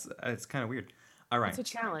Yeah, it's kind of weird. All right, it's a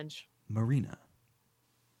challenge. Marina.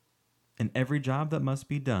 In every job that must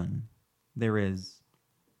be done, there is.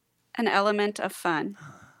 An element of fun.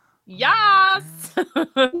 Yes.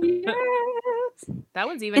 Yes. That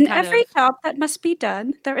one's even In kind every of. job that must be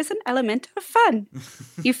done, there is an element of fun.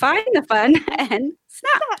 You find the fun and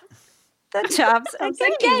snap. The job's a it's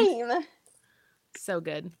a game. game. So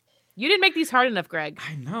good. You didn't make these hard enough, Greg.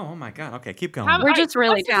 I know. Oh my god. Okay, keep going. How- We're all right, just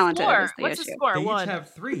really what's the talented score? is the What's the issue. score? They each One.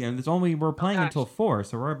 have 3, and we're playing gosh. until 4,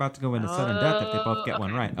 so we're about to go into sudden death if they both get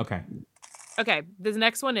one okay. right. Okay. Okay, this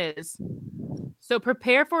next one is so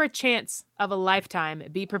prepare for a chance of a lifetime.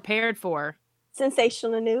 Be prepared for.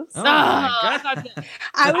 Sensational news. Oh my I god. thought that-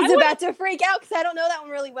 I was would- about to freak out because I don't know that one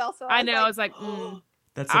really well. So I was know. like, I was like, mm.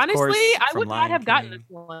 That's of honestly, course I from would not Lion have gotten King. this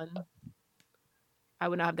one. I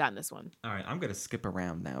would not have gotten this one. All right, I'm gonna skip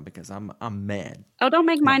around now because I'm mad. Oh, don't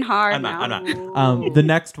make mine hard I'm not. now. I'm not. The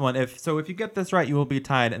next one, if you get this right, you will be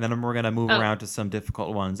tied, and then we're gonna move Oh. around to some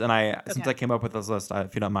difficult ones. And since Okay. I came up with this list,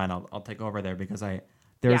 if you don't mind, I'll take over there because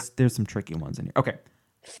there's some tricky ones in here. Okay,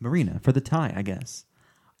 Marina for the tie, I guess.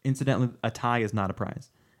 Incidentally, a tie is not a prize.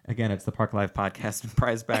 Again, it's the Park Live podcast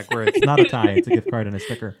prize back where it's not a tie, it's a gift card and a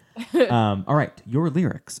sticker. All right, your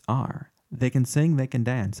lyrics are: they can sing, they can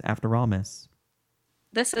dance. After all, miss.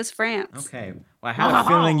 This is France. Okay, well, I had a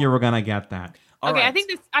feeling you were gonna get that. All Okay, right.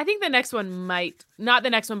 I think the next one might not the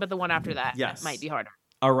next one, but the one after that Yes. might be harder.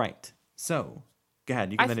 All right, so go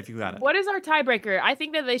ahead. You can I then th- if you got it. What is our tiebreaker? I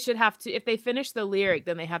think that they should have to, if they finish the lyric,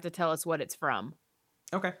 then they have to tell us what it's from.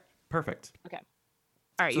 Okay, perfect. All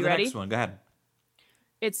right, So you the ready? next one, go ahead.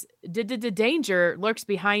 It's danger lurks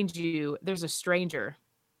behind you. There's a stranger.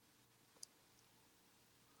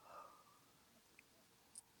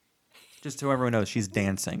 Just so everyone knows, she's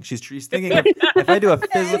dancing. She's thinking if I do a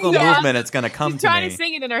physical Yeah. movement, it's gonna come She's to trying me. to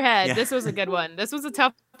sing it in her head. Yeah. This was a good one. This was a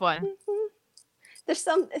tough one. There's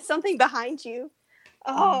something behind you.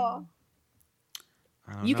 Oh,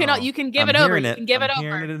 I don't You know. can give I'm it over. hearing You can give I'm it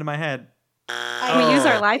hearing over. it into my head. Can we use Oh.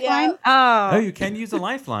 our lifeline? Yeah. Oh, you can use a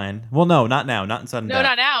lifeline. Well, no, not now. Not in sudden No, death.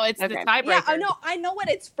 not now. It's the Okay. tiebreaker. yeah. I know what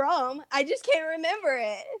it's from. I just can't remember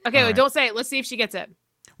it. Okay, All wait, right. don't say it. Let's see if she gets it.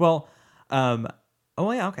 Well,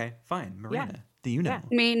 oh yeah, okay, fine. Marina, do you know?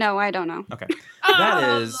 Me? No, I don't know. Okay.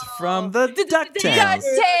 That is from the DuckTales.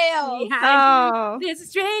 DuckTales. Oh. There's a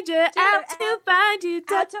stranger out to find you.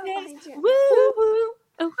 Out to DuckTales. find you. Woo, woo,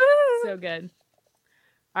 woo. So good.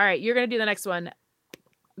 All right, you're gonna do the next one,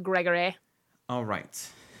 Gregory. All right.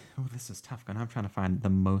 Oh, this is tough. I'm trying to find the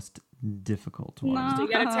most difficult one. No.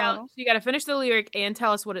 So you gotta finish the lyric and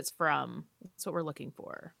tell us what it's from. That's what we're looking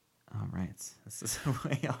for. All right. This is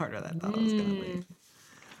way harder than I thought it was going to be.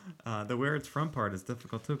 The where it's from part is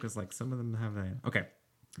difficult too, because like some of them have a. Okay.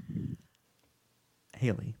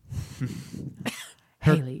 Haley.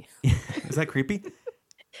 Haley. Is that creepy?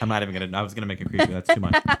 I'm not even gonna. I was gonna make it creepy. That's too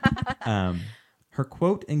much. Her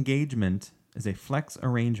quote engagement is a flex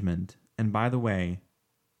arrangement, and by the way.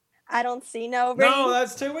 I don't see no ring. No,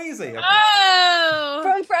 that's too easy. Okay. Oh!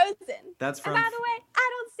 From Frozen. That's And from. by the way, I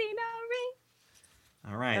don't see no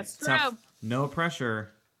ring. All right. That's Tough. true. No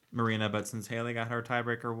pressure, Marina. But since Haley got her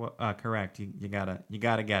tiebreaker correct, you gotta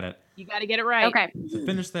get it. You gotta get it right. Okay. So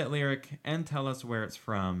finish that lyric and tell us where it's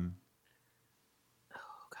from.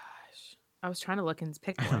 Oh gosh. I was trying to look and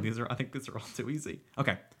pick I one. think these are all too easy.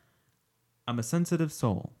 Okay. I'm a sensitive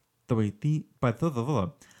soul, though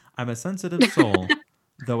I'm a sensitive soul,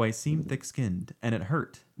 though I seem thick-skinned, and it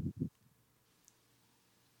hurt.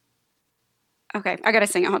 Okay, I gotta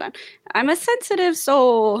sing it. Hold on. I'm a sensitive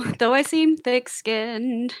soul, though I seem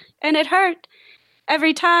thick-skinned, and it hurt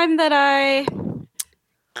every time that I.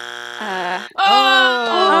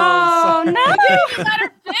 Oh sorry. no! Let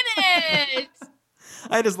her finish.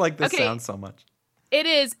 I just like this Okay. sound so much. It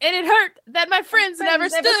is, and it hurt that my friends never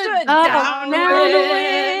stood stood Oh, down no.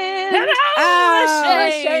 with. And Oh.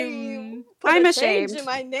 I'm Shame. ashamed. Put I'm a change ashamed. in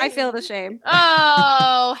my name. I feel the shame.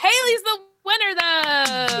 Oh, Haley's the winner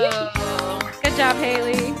though. Good job,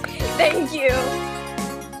 Haley. Thank you.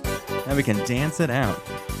 Now we can dance it out.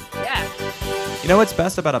 Yeah. You know what's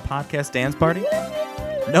best about a podcast dance party?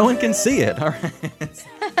 No one can see it. All right.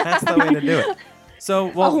 That's the way to do it. So,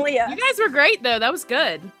 well, Only us. You guys were great though. That was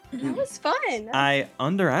good. That was fun. I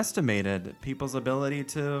underestimated people's ability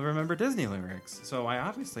to remember Disney lyrics. So I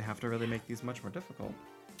obviously have to really make these much more difficult.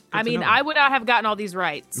 Good I to mean, know. I would not have gotten all these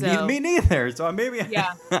right. So Me neither. So maybe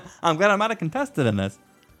Yeah. I'm glad I'm not a contestant in this.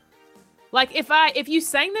 like if you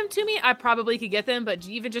sang them to me, I probably could get them, but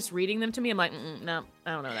even just reading them to me, I'm like, no,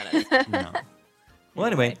 I don't know what that is. No. Well,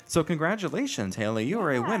 anyway, so congratulations, Haley. You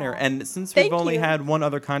are a winner. And since Thank we've only you. had one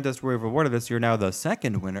other contest where we've awarded this, you're now the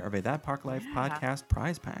second winner of a That Park Life Yeah. podcast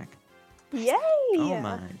prize pack. Yay. Oh,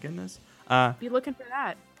 my goodness. Be looking for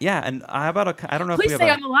that. Yeah, and how about I don't know Please if stay we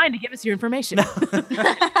on have the line to give us your information.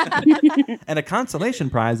 and a consolation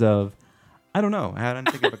prize of, I don't know. I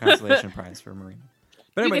didn't think of a consolation prize for Marina.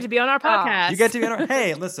 But You anyway, get to be on our podcast. you get to be on our,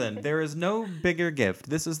 hey, listen, there is no bigger gift.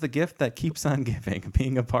 This is the gift that keeps on giving,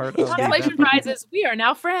 being a part of the Consolation prizes. We are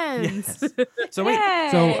now friends. Yes. So wait,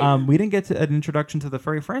 so we didn't get to an introduction to the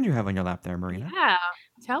furry friend you have on your lap there, Marina. Yeah.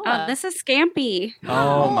 Tell us. This is Scampy.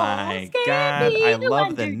 Oh my God. Scampy, I the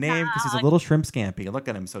love the wonder name because he's a dog. little shrimp scampi. Look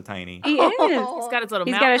at him, so tiny. He is. He's got his little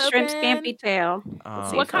He's mouth got a shrimp open. Scampy tail.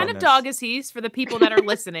 Oh, What kind of goodness. dog is he for the people that are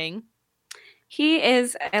listening? He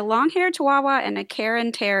is a long-haired Chihuahua and a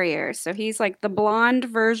Karen Terrier. So he's like the blonde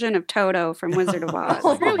version of Toto from Wizard of Oz.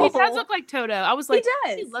 True, he does look like Toto. I was like, He what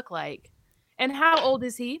does he does. look like? And how old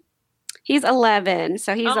is he? He's 11,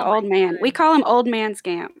 so he's Oh an my old man. We God. call him Old Man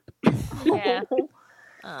Scamp. Yeah.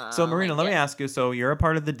 So, Oh, Marina, my let me God. ask you. So, you're a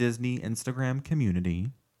part of the Disney Instagram community.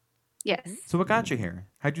 Yes. So, what got you here?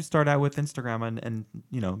 How'd you start out with Instagram and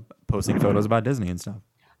posting photos about Disney and stuff?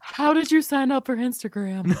 How did you sign up for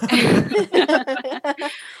Instagram?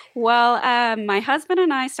 Well, my husband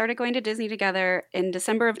and I started going to Disney together in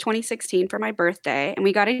December of 2016 for my birthday, and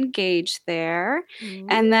we got engaged there.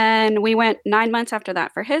 And then we went 9 months after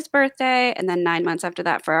that for his birthday, and then 9 months after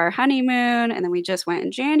that for our honeymoon. And then we just went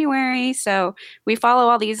in January. So we follow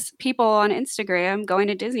all these people on Instagram going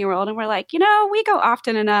to Disney World, and we're like, we go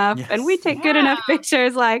often enough and we Yes. take good enough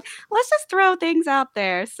pictures. Like, let's just throw things out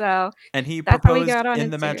there. So And he That's how we proposed got on in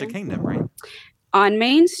the Magic Instagram. Kingdom, right? on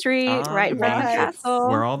Main Street, On right in front of the Main Street. castle.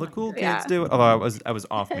 Where all the cool kids Yeah. do it. Although I was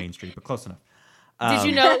off Main Street, but close enough. Did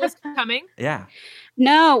you know it was coming? Yeah.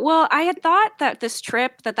 No, well, I had thought that this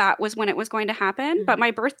trip that was when it was going to happen, but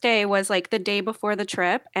my birthday was like the day before the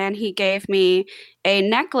trip, and he gave me a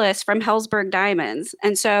necklace from Hellsberg Diamonds,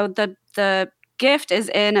 and so the gift is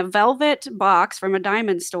in a velvet box from a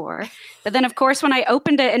diamond store. But then, of course, when I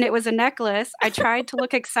opened it and it was a necklace, I tried to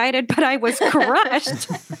look excited, but I was crushed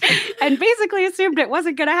and basically assumed it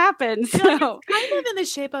wasn't going to happen. So, kind of in the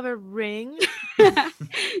shape of a ring.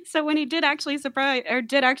 so when he did actually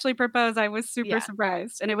propose, I was super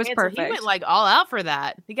surprised, and it was perfect. So he went like all out for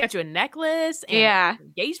that. He got you a necklace and an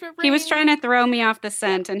engagement ring. He was trying to throw me off the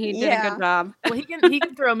scent, and he did a good job. Well, he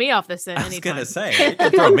can throw me off the scent anytime. I was gonna say, you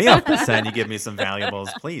can throw me off the scent. You give me some valuables,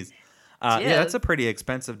 please. Yeah, that's a pretty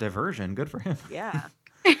expensive diversion. Good for him. Yeah,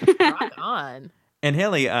 rock on. And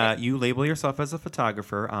Haley, you label yourself as a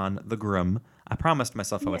photographer on The Groom. I promised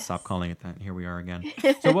myself I would stop calling it that. Here we are again.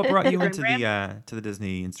 So, what brought you into the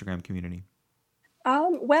Disney Instagram community?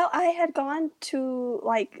 Well, I had gone to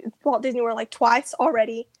like Walt Disney World like twice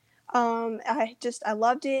already. I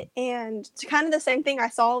loved it, and it's kind of the same thing. I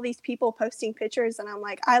saw all these people posting pictures, and I'm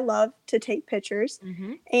like, I love to take pictures,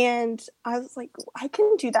 and I was like, I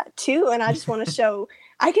can do that too, and I just want to show.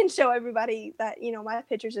 I can show everybody that my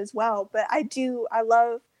pictures as well. But I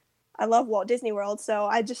love Walt Disney World, so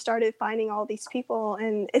I just started finding all these people,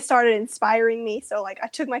 and it started inspiring me. So like, I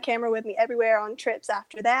took my camera with me everywhere on trips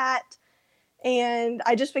after that. And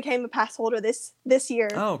I just became a pass holder this year.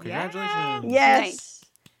 Oh, congratulations! Yes. Nice.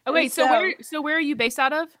 Oh wait, so where are you based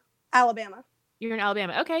out of? Alabama. You're in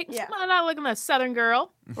Alabama. Okay. Yeah. Well, not looking a Southern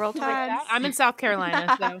girl. Roll Tide. I'm in South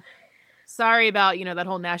Carolina, so sorry about that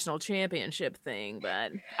whole national championship thing,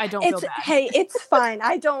 but I don't feel bad. Hey, it's fine.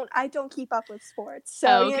 I don't keep up with sports,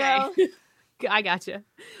 so okay. I gotcha.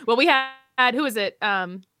 Well, we had who is it?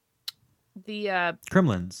 The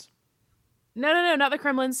Kremlins. No, not the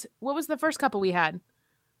Kremlins. What was the first couple we had?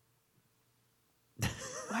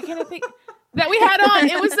 Why can't I think that we had on?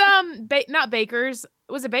 It was not Bakers.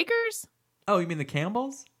 Was it Bakers? Oh, you mean the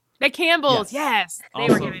Campbells? The Campbells. Yes. They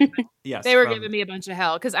Also, were giving me a bunch of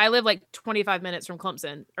hell because I live like 25 minutes from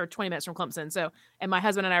Clemson or 20 minutes from Clemson. So, and my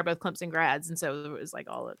husband and I are both Clemson grads, and so it was like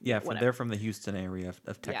all of they're from the Houston area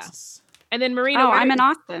of Texas. Yeah. And then Marina. Oh, I'm in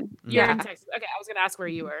Austin. You're in Texas. Okay, I was gonna ask where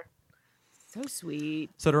you were. So sweet.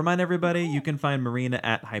 So to remind everybody, you can find Marina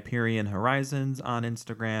at Hyperion Horizons on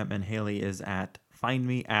Instagram, and Haley is at find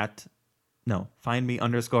me _at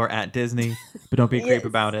Disney. But don't be a creep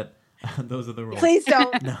about it. Those are the rules. Please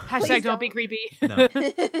don't. No. Hashtag don't be creepy. No.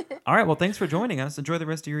 All right. Well, thanks for joining us. Enjoy the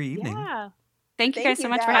rest of your evening. Yeah. Thank you guys so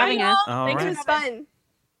much for having us. All Thanks. right. It was fun.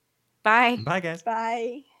 Bye. Bye, guys.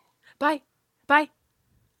 Bye. Bye. Bye.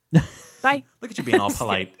 Bye. Look at you being all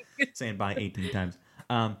polite, saying bye 18 times.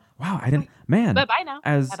 Wow, I didn't. Man, Bye bye now.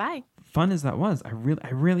 As Bye. fun as that was,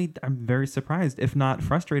 I'm very surprised, if not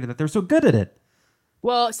frustrated, that they're so good at it.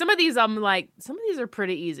 Well, some of these are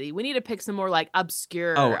pretty easy. We need to pick some more like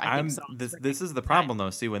obscure. Songs this is the problem though.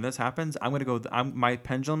 See, when this happens, I'm gonna go. My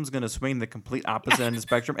pendulum's gonna swing the complete opposite end of the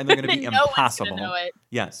spectrum, and they're gonna be impossible. No one's gonna know it.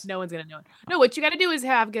 Yes. No one's gonna know it. No, what you got to do is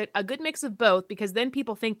have a good mix of both, because then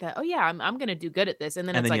people think that, oh yeah, I'm gonna do good at this, and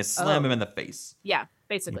then you slam them in the face. Yeah,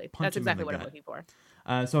 basically, that's exactly what I'm looking for.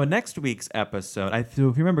 So in next week's episode, if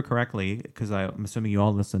you remember correctly, because I'm assuming you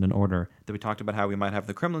all listened in order, that we talked about how we might have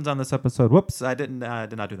the Kremlins on this episode. Whoops, I did not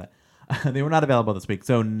do that. They were not available this week.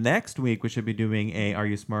 So next week we should be doing a Are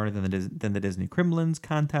You Smarter Than the Disney Kremlins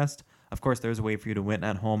contest. Of course, there's a way for you to win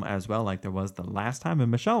at home as well, like there was the last time, and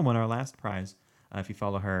Michelle won our last prize. If you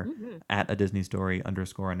follow her at a Disney Story _ on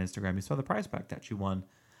Instagram, you saw the prize pack that she won.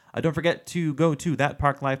 Don't forget to go to That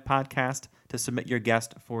Park Life podcast to submit your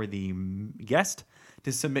guest for the guest.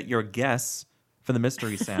 To submit your guess for the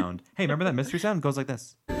mystery sound. Hey, remember that mystery sound? It goes like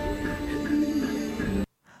this.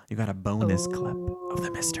 You got a bonus clip of the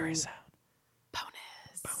mystery sound.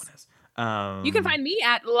 Bonus. You can find me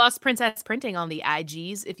at Lost Princess Printing on the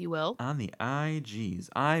IGs, if you will. On the IGs,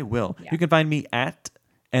 I will. Yeah. You can find me at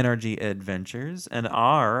NRG Adventures, and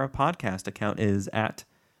our podcast account is at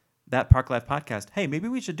That Park Life Podcast. Hey, maybe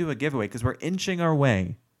we should do a giveaway because we're inching our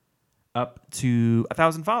way up to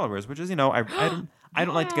 1,000 followers, which is, I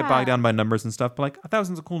don't like to get bogged down by numbers and stuff, but like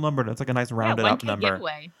 1,000's a cool number. It's like a nice rounded up number.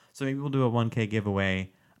 Giveaway. So maybe we'll do a 1K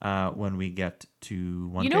giveaway when we get to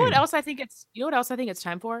 1K. You know what else I think it's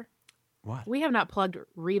time for? What? We have not plugged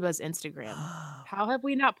Reba's Instagram. How have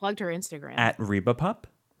we not plugged her Instagram? At Reba Pup?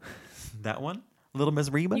 That one? Little Miss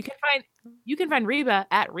Reba? You can find Reba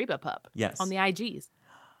at Reba Pup. Yes. On the IGs.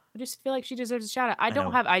 I just feel like she deserves a shout out. I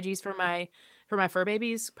don't have IGs for my fur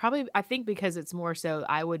babies, probably I think because it's more so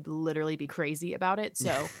I would literally be crazy about it.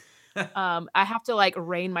 So I have to like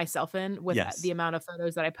rein myself in with the amount of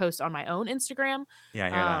photos that I post on my own Instagram. Yeah, I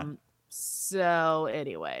hear that. So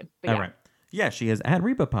anyway. All right. Yeah, she is at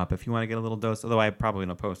Reba Pop if you want to get a little dose, although I probably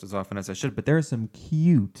don't post as often as I should, but there are some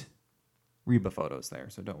cute Reba photos there,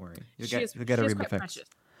 so don't worry. You'll get a Reba fix.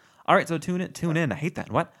 All right, so tune in. I hate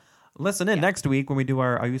that. What? Listen in next week when we do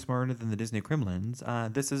our Are You Smarter Than the Disney Kremlins?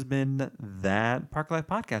 This has been That Park Life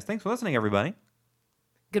Podcast. Thanks for listening, everybody.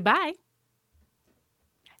 Goodbye.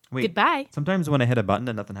 Wait, Goodbye. sometimes when I hit a button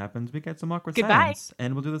and nothing happens, we get some awkward Goodbye. silence.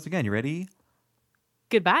 And we'll do this again. You ready?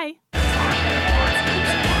 Goodbye.